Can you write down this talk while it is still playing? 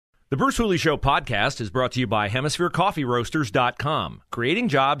The Bruce Hooley Show podcast is brought to you by HemisphereCoffeeRoasters.com. Creating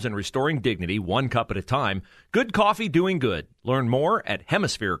jobs and restoring dignity one cup at a time. Good coffee doing good. Learn more at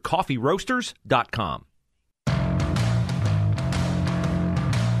HemisphereCoffeeRoasters.com.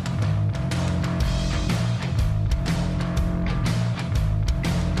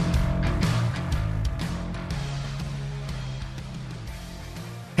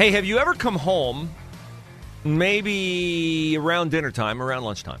 Hey, have you ever come home maybe around dinner time, around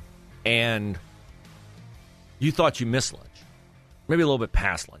lunchtime, and you thought you missed lunch, maybe a little bit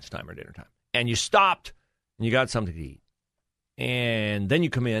past lunchtime or dinner time, and you stopped and you got something to eat, and then you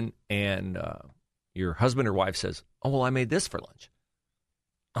come in and your husband or wife says, oh, well, I made this for lunch.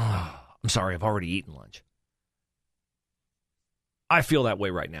 Oh, I'm sorry, I've already eaten lunch. I feel that way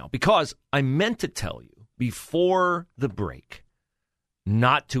right now because I meant to tell you before the break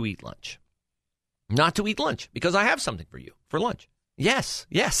not to eat lunch. Not to eat lunch, because I have something for you for lunch. Yes,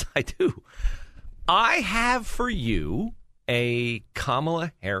 I do. I have for you a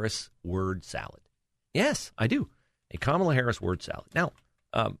Kamala Harris word salad. Yes, I do. A Kamala Harris word salad. Now,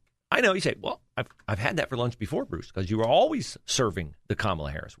 I know you say, well, I've had that for lunch before, Bruce, because you were always serving the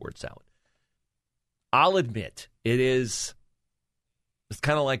Kamala Harris word salad. I'll admit, it's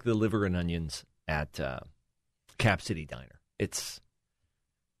kind of like the liver and onions at Cap City Diner. It's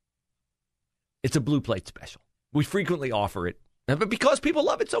a blue plate special. We frequently offer it, but because people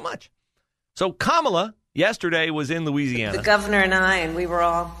love it so much. So Kamala yesterday was in Louisiana. The governor and we were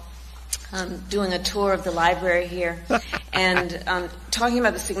all doing a tour of the library here and talking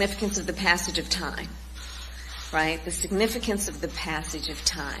about the significance of the passage of time, right? The significance of the passage of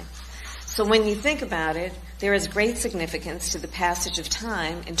time. So when you think about it, there is great significance to the passage of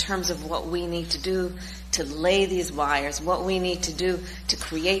time in terms of what we need to do to lay these wires, what we need to do to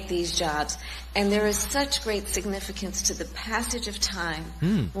create these jobs. And there is such great significance to the passage of time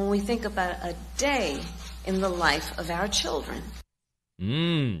when we think about a day in the life of our children.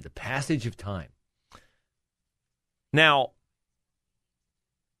 The passage of time. Now,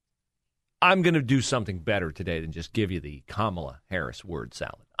 I'm going to do something better today than just give you the Kamala Harris word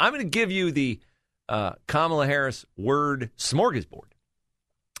salad. I'm going to give you the Kamala Harris word smorgasbord.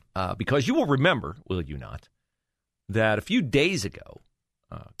 Because you will remember, will you not, that a few days ago,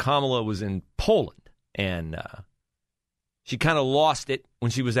 Kamala was in Poland, and she kind of lost it when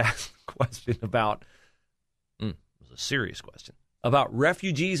she was asked a question about, it was a serious question, about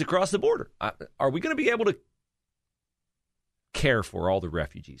refugees across the border. Are we going to be able to care for all the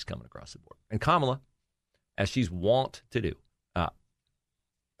refugees coming across the border? And Kamala, as she's wont to do,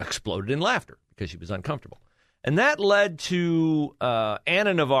 exploded in laughter because she was uncomfortable. And that led to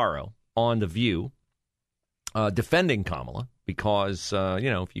Ana Navarro on The View defending Kamala because,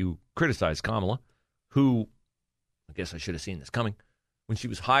 if you criticize Kamala, who, I guess I should have seen this coming, when she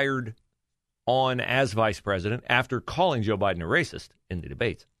was hired on as vice president after calling Joe Biden a racist in the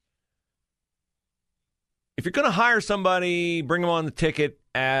debates. If you're going to hire somebody, bring them on the ticket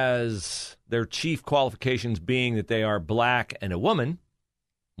as their chief qualifications being that they are black and a woman,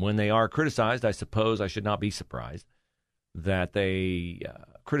 when they are criticized, I suppose I should not be surprised that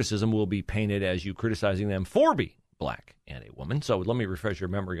criticism will be painted as you criticizing them for being black and a woman. So let me refresh your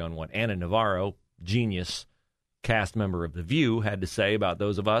memory on what Ana Navarro, genius cast member of The View, had to say about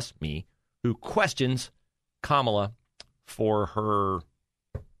those of us, me, who questions Kamala for her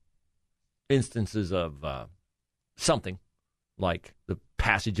instances of something like the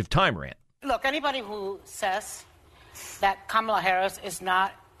passage of time rant. Look, anybody who says that Kamala Harris is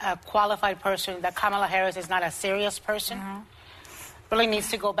not a qualified person, that Kamala Harris is not a serious person, really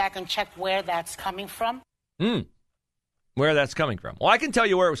needs to go back and check where that's coming from. Where that's coming from. Well, I can tell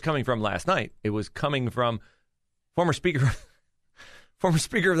you where it was coming from last night. It was coming from former Speaker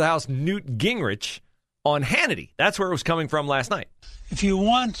of the House Newt Gingrich on Hannity. That's where it was coming from last night. If you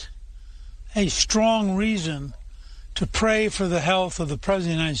want a strong reason to pray for the health of the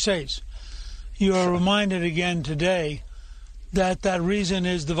President of the United States, you are reminded again today that that reason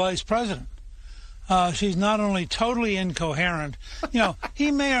is the vice president. She's not only totally incoherent,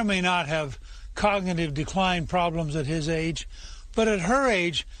 he may or may not have cognitive decline problems at his age, but at her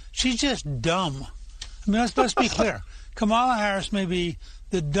age, she's just dumb. I mean, let's be clear. Kamala Harris may be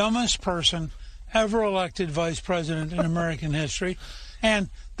the dumbest person ever elected vice president in American history, and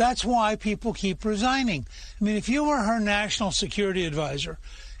that's why people keep resigning. I mean, if you were her national security advisor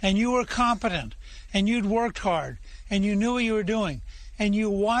and you were competent and you'd worked hard and you knew what you were doing and you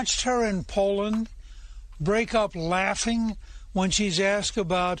watched her in Poland break up laughing when she's asked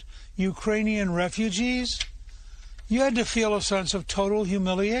about Ukrainian refugees, you had to feel a sense of total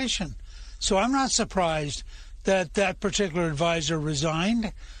humiliation. So I'm not surprised that that particular advisor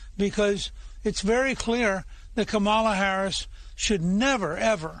resigned, because it's very clear that Kamala Harris should never,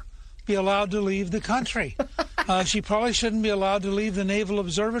 ever be allowed to leave the country. She probably shouldn't be allowed to leave the Naval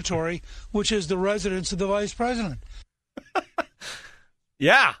Observatory, which is the residence of the vice president.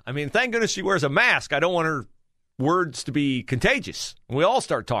 Yeah, I mean, thank goodness she wears a mask. I don't want her words to be contagious. We all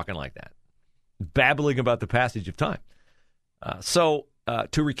start talking like that, babbling about the passage of time. So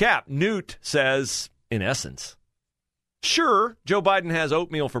to recap, Newt says, in essence, sure, Joe Biden has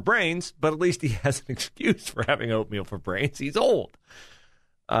oatmeal for brains, but at least he has an excuse for having oatmeal for brains. He's old.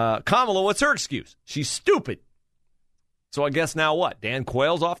 Kamala, what's her excuse? She's stupid. So I guess now what? Dan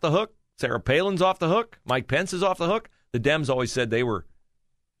Quayle's off the hook? Sarah Palin's off the hook? Mike Pence is off the hook? The Dems always said they were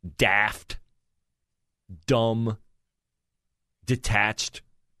daft, dumb, detached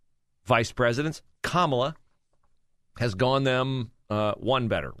vice presidents. Kamala has gone them one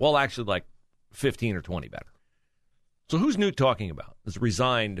better. Well, actually, like 15 or 20 better. So who's Newt talking about? Has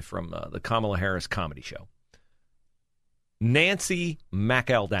resigned from the Kamala Harris comedy show. Nancy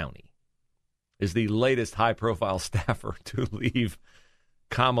McEldowney is the latest high-profile staffer to leave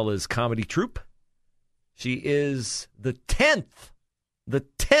Kamala's comedy troupe. She is the 10th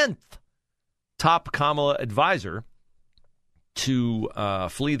top Kamala advisor to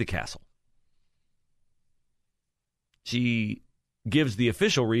flee the castle. She gives the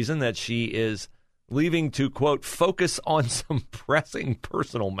official reason that she is leaving to, quote, focus on some pressing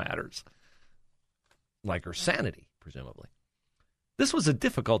personal matters, like her sanity, presumably. This was a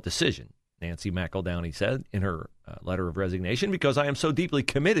difficult decision, Nancy McEldowney said in her letter of resignation, because I am so deeply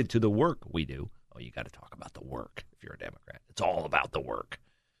committed to the work we do. Oh, you got to talk about the work if you're a Democrat. It's all about the work.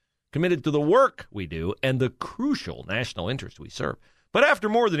 Committed to the work we do and the crucial national interest we serve. But after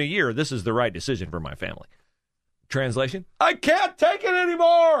more than a year, this is the right decision for my family. Translation, I can't take it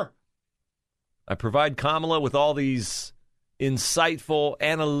anymore. I provide Kamala with all these insightful,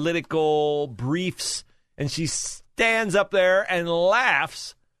 analytical briefs, and she stands up there and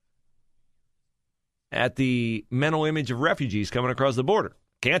laughs at the mental image of refugees coming across the border.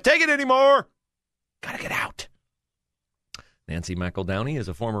 Can't take it anymore. Gotta get out. Nancy McEldowney is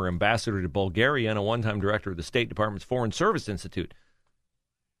a former ambassador to Bulgaria and a one-time director of the State Department's Foreign Service Institute.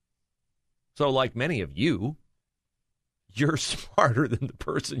 So, like many of you, you're smarter than the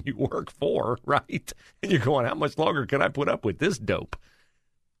person you work for, right? And you're going, how much longer can I put up with this dope?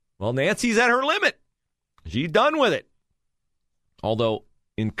 Well, Nancy's at her limit. She's done with it. Although,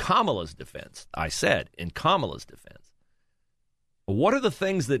 in Kamala's defense, what are the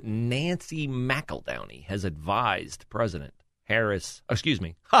things that Nancy McEldowney has advised President Harris,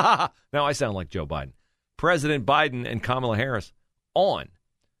 now I sound like Joe Biden, President Biden and Kamala Harris on?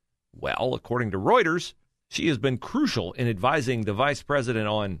 Well, according to Reuters, she has been crucial in advising the vice president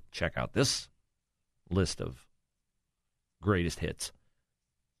on, check out this list of greatest hits: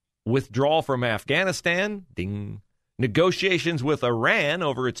 withdrawal from Afghanistan, ding; negotiations with Iran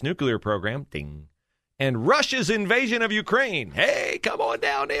over its nuclear program, ding; and Russia's invasion of Ukraine. Hey, come on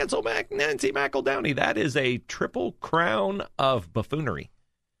down, Nancy McEldowney. That is a triple crown of buffoonery.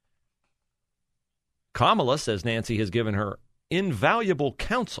 Kamala says Nancy has given her invaluable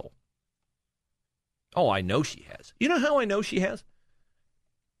counsel. Oh, I know she has. You know how I know she has?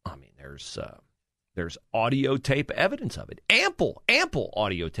 I mean, there's audio tape evidence of it. Ample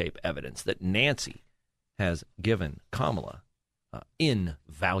audio tape evidence that Nancy has given Kamala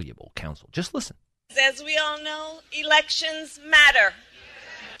invaluable counsel. Just listen. As we all know, elections matter.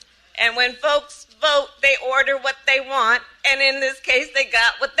 And when folks vote, they order what they want. And in this case, they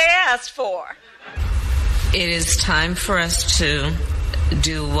got what they asked for. It is time for us to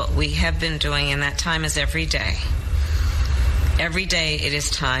do what we have been doing, and that time is every day. Every day it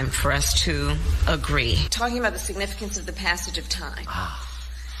is time for us to agree. Talking about the significance of the passage of time,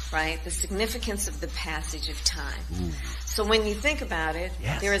 right? The significance of the passage of time. Ooh. So when you think about it,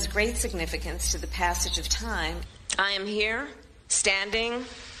 yes, there is great significance to the passage of time. I am here, standing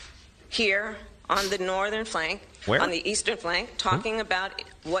here on the northern flank, Where? On the eastern flank, talking about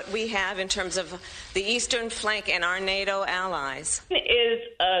what we have in terms of the eastern flank and our NATO allies. It is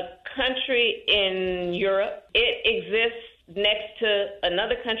a country in Europe. It exists next to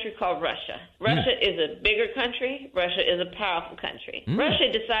another country called Russia. Russia is a bigger country. Russia is a powerful country.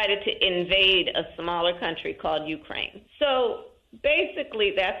 Russia decided to invade a smaller country called Ukraine. So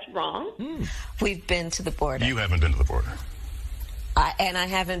basically that's wrong. We've been to the border. You haven't been to the border. And I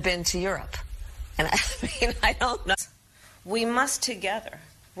haven't been to Europe. And I don't know. We must together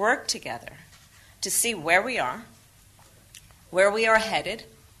work together to see where we are headed,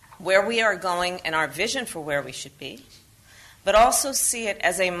 where we are going, and our vision for where we should be, but also see it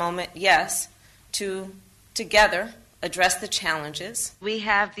as a moment, yes, to together address the challenges. We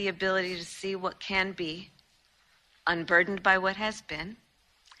have the ability to see what can be, unburdened by what has been,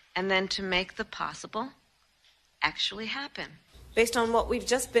 and then to make the possible actually happen. Based on what we've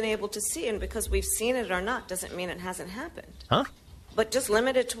just been able to see, and because we've seen it or not doesn't mean it hasn't happened. Huh? But just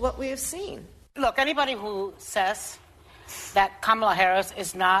limited to what we have seen. Look, anybody who says that Kamala Harris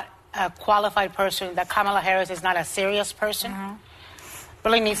is not a qualified person, that Kamala Harris is not a serious person,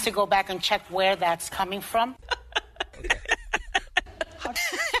 really needs to go back and check where that's coming from.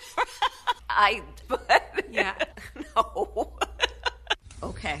 No.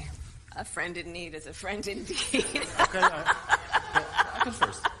 Okay. A friend in need is a friend indeed. Okay, I can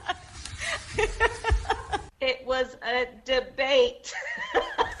first. It was a debate.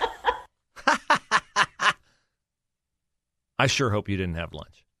 I sure hope you didn't have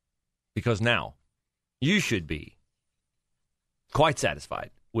lunch, because now you should be quite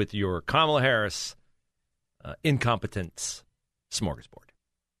satisfied with your Kamala Harris incompetence smorgasbord.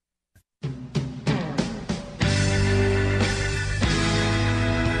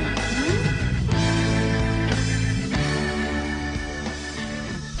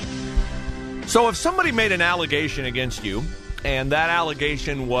 So if somebody made an allegation against you, and that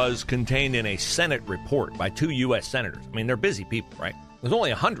allegation was contained in a Senate report by 2 U.S. senators, I mean, they're busy people, right? There's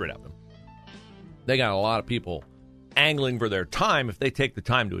only 100 of them. They got a lot of people angling for their time. If they take the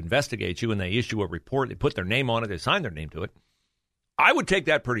time to investigate you and they issue a report, they put their name on it, they sign their name to it, I would take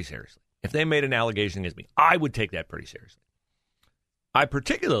that pretty seriously. If they made an allegation against me, I would take that pretty seriously. I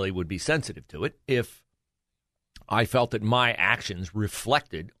particularly would be sensitive to it if I felt that my actions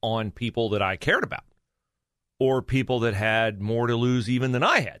reflected on people that I cared about, or people that had more to lose even than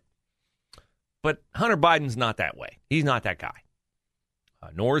I had. But Hunter Biden's not that way. He's not that guy.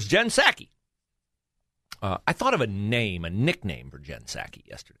 Nor is Jen Psaki. I thought of a nickname for Jen Psaki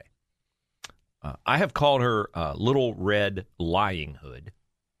yesterday. I have called her Little Red Lying Hood.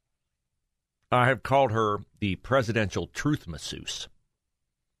 I have called her the Presidential Truth Masseuse.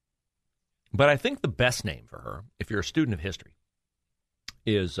 But I think the best name for her, if you're a student of history,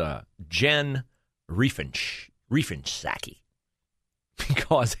 is Jen Riefenstahl,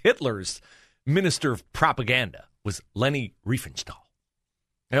 because Hitler's minister of propaganda was Leni Riefenstahl.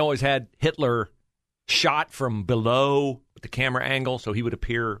 They always had Hitler shot from below with the camera angle, so he would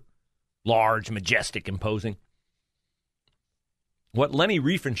appear large, majestic, imposing. What Leni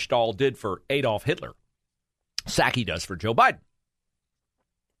Riefenstahl did for Adolf Hitler, Psaki does for Joe Biden.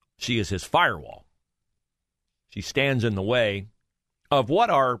 She is his firewall. She stands in the way of what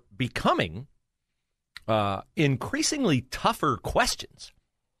are becoming increasingly tougher questions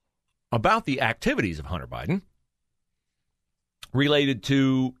about the activities of Hunter Biden related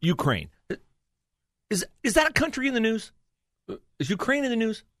to Ukraine. Is that a country in the news? Is Ukraine in the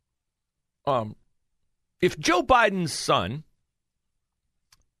news? If Joe Biden's son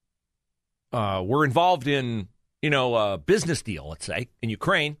were involved in, a business deal, let's say, in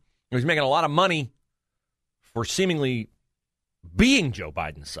Ukraine, he's making a lot of money for seemingly being Joe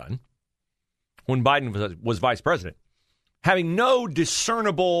Biden's son when Biden was vice president, having no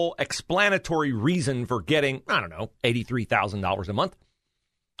discernible explanatory reason for getting, $83,000 a month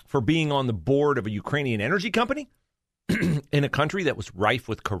for being on the board of a Ukrainian energy company in a country that was rife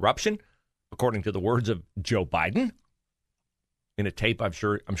with corruption, according to the words of Joe Biden, in a tape I'm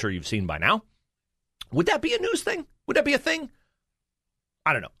sure you've seen by now. Would that be a news thing? Would that be a thing?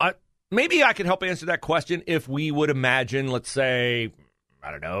 I don't know. Maybe I could help answer that question if we would imagine, let's say,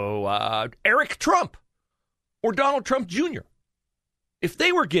 Eric Trump or Donald Trump Jr. If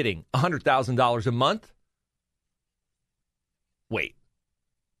they were getting $100,000 a month,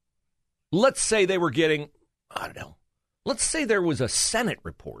 let's say they were getting, let's say there was a Senate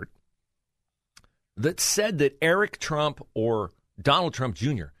report that said that Eric Trump or Donald Trump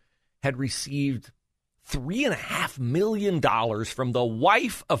Jr. had received $3.5 million from the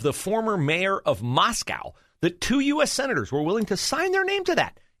wife of the former mayor of Moscow, that 2 U.S. senators were willing to sign their name to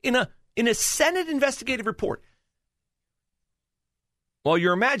that in a Senate investigative report. Well,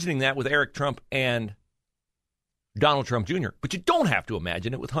 you're imagining that with Eric Trump and Donald Trump Jr., but you don't have to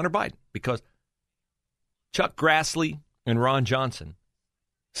imagine it with Hunter Biden, because Chuck Grassley and Ron Johnson,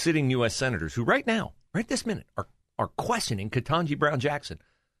 sitting U.S. senators who right now, right this minute, are questioning Ketanji Brown Jackson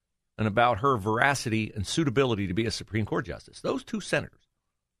and about her veracity and suitability to be a Supreme Court justice. Those 2 senators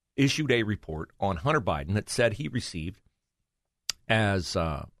issued a report on Hunter Biden that said he received, as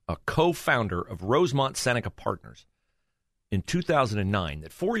a co-founder of Rosemont Seneca Partners in 2009,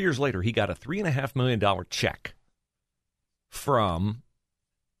 that 4 years later he got a $3.5 million check from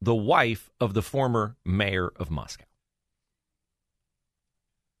the wife of the former mayor of Moscow.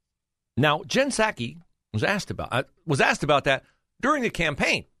 Now, Jen Psaki was asked about that during the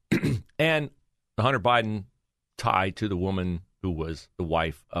campaign. And the Hunter Biden tie to the woman who was the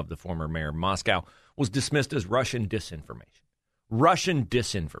wife of the former mayor of Moscow was dismissed as Russian disinformation. Russian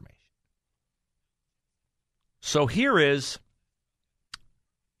disinformation. So here is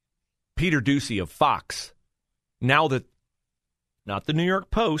Peter Doocy of Fox. Now that, not the New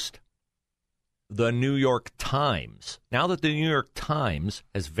York Post, the New York Times. Now that the New York Times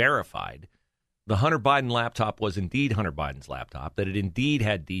has verified the Hunter Biden laptop was indeed Hunter Biden's laptop, that it indeed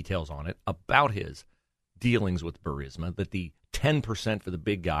had details on it about his dealings with Burisma, that the 10% for the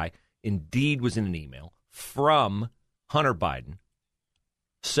big guy indeed was in an email from Hunter Biden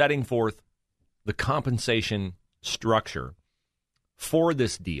setting forth the compensation structure for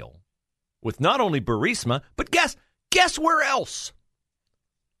this deal with not only Burisma, but guess where else?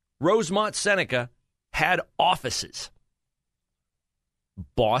 Rosemont Seneca had offices.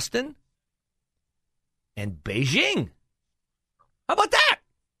 Boston and Beijing. How about that?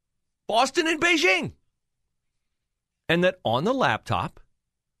 Boston and Beijing. And that on the laptop,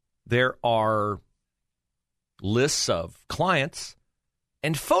 there are lists of clients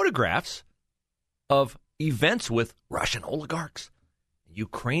and photographs of events with Russian oligarchs,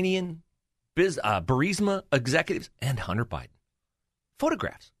 Ukrainian Burisma executives, and Hunter Biden.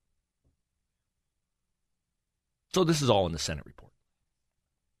 Photographs. So this is all in the Senate report.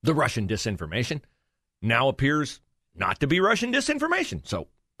 The Russian disinformation now appears not to be Russian disinformation. So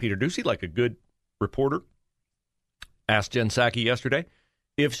Peter Doocy, like a good reporter, asked Jen Psaki yesterday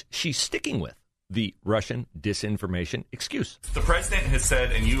if she's sticking with the Russian disinformation excuse. The president has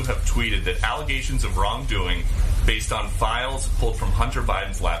said, and you have tweeted, that allegations of wrongdoing based on files pulled from Hunter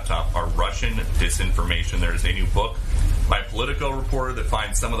Biden's laptop are Russian disinformation. There is a new book by a Politico reporter that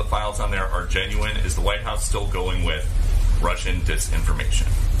finds some of the files on there are genuine. Is the White House still going with Russian disinformation?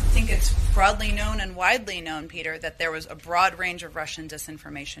 I think it's broadly known and widely known, Peter, that there was a broad range of Russian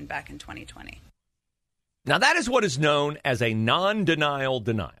disinformation back in 2020. Now, that is what is known as a non-denial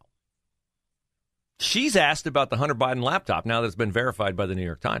denial. She's asked about the Hunter Biden laptop now that it's been verified by the New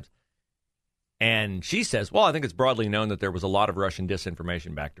York Times. And she says, well, I think it's broadly known that there was a lot of Russian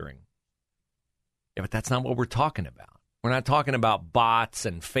disinformation back during. Yeah, but that's not what we're talking about. We're not talking about bots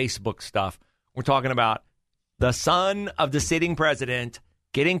and Facebook stuff. We're talking about the son of the sitting president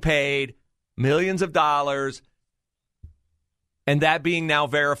getting paid millions of dollars, and that being now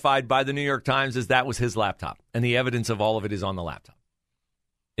verified by the New York Times as that was his laptop. And the evidence of all of it is on the laptop.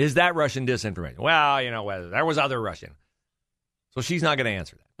 Is that Russian disinformation? Well, there was other Russian. So she's not going to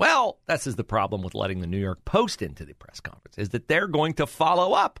answer that. Well, this is the problem with letting the New York Post into the press conference, is that they're going to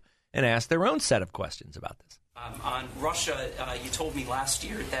follow up and ask their own set of questions about this. On Russia, you told me last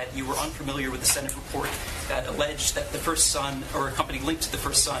year that you were unfamiliar with the Senate report that alleged that the First Son, or a company linked to the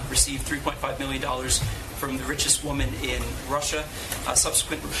First Son, received $3.5 million from the richest woman in Russia.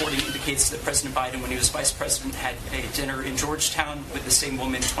 Subsequent reporting indicates that President Biden, when he was vice president, had a dinner in Georgetown with the same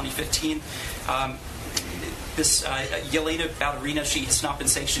woman in 2015. This Yelena Ballerina, she has not been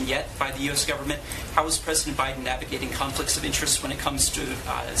sanctioned yet by the U.S. government. How is President Biden navigating conflicts of interest when it comes to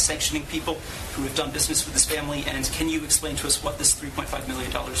sanctioning people who have done business with his family? And can you explain to us what this $3.5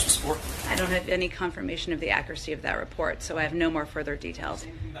 million was for? I don't have any confirmation of the accuracy of that report, so I have no more further details.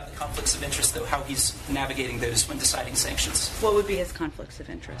 About the conflicts of interest, though, how he's navigating those when deciding sanctions. What would be his conflicts of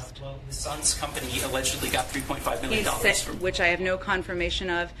interest? Well, his son's company allegedly got $3.5 million. Which I have no confirmation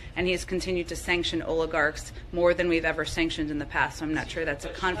of, and he has continued to sanction oligarchs more than we've ever sanctioned in the past, so I'm not sure that's a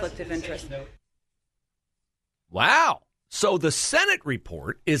conflict of interest. Wow. So the Senate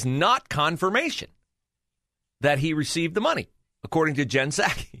report is not confirmation that he received the money, according to Jen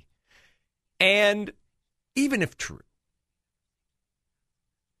Psaki. And even if true,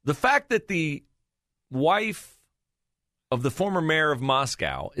 the fact that the wife of the former mayor of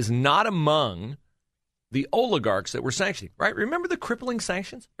Moscow is not among the oligarchs that were sanctioning, right? Remember the crippling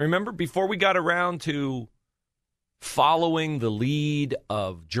sanctions? Remember before we got around to following the lead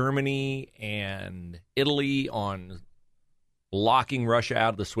of Germany and Italy on locking Russia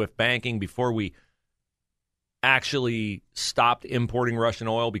out of the SWIFT banking, before we actually stopped importing Russian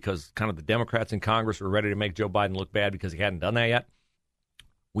oil because kind of the Democrats in Congress were ready to make Joe Biden look bad because he hadn't done that yet.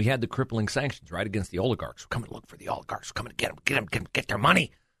 We had the crippling sanctions, right, against the oligarchs. We're coming to look for the oligarchs. We're coming to get them, get their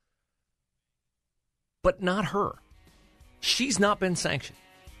money. But not her. She's not been sanctioned.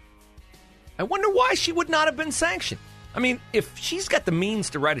 I wonder why she would not have been sanctioned. I mean, if she's got the means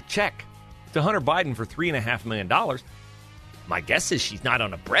to write a check to Hunter Biden for $3.5 million, my guess is she's not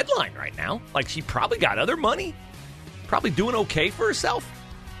on a breadline right now. Like, she probably got other money, probably doing okay for herself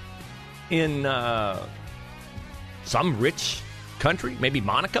in some rich country, maybe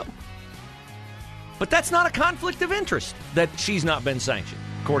Monaco. But that's not a conflict of interest that she's not been sanctioned,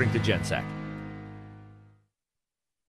 according to Jen Psaki.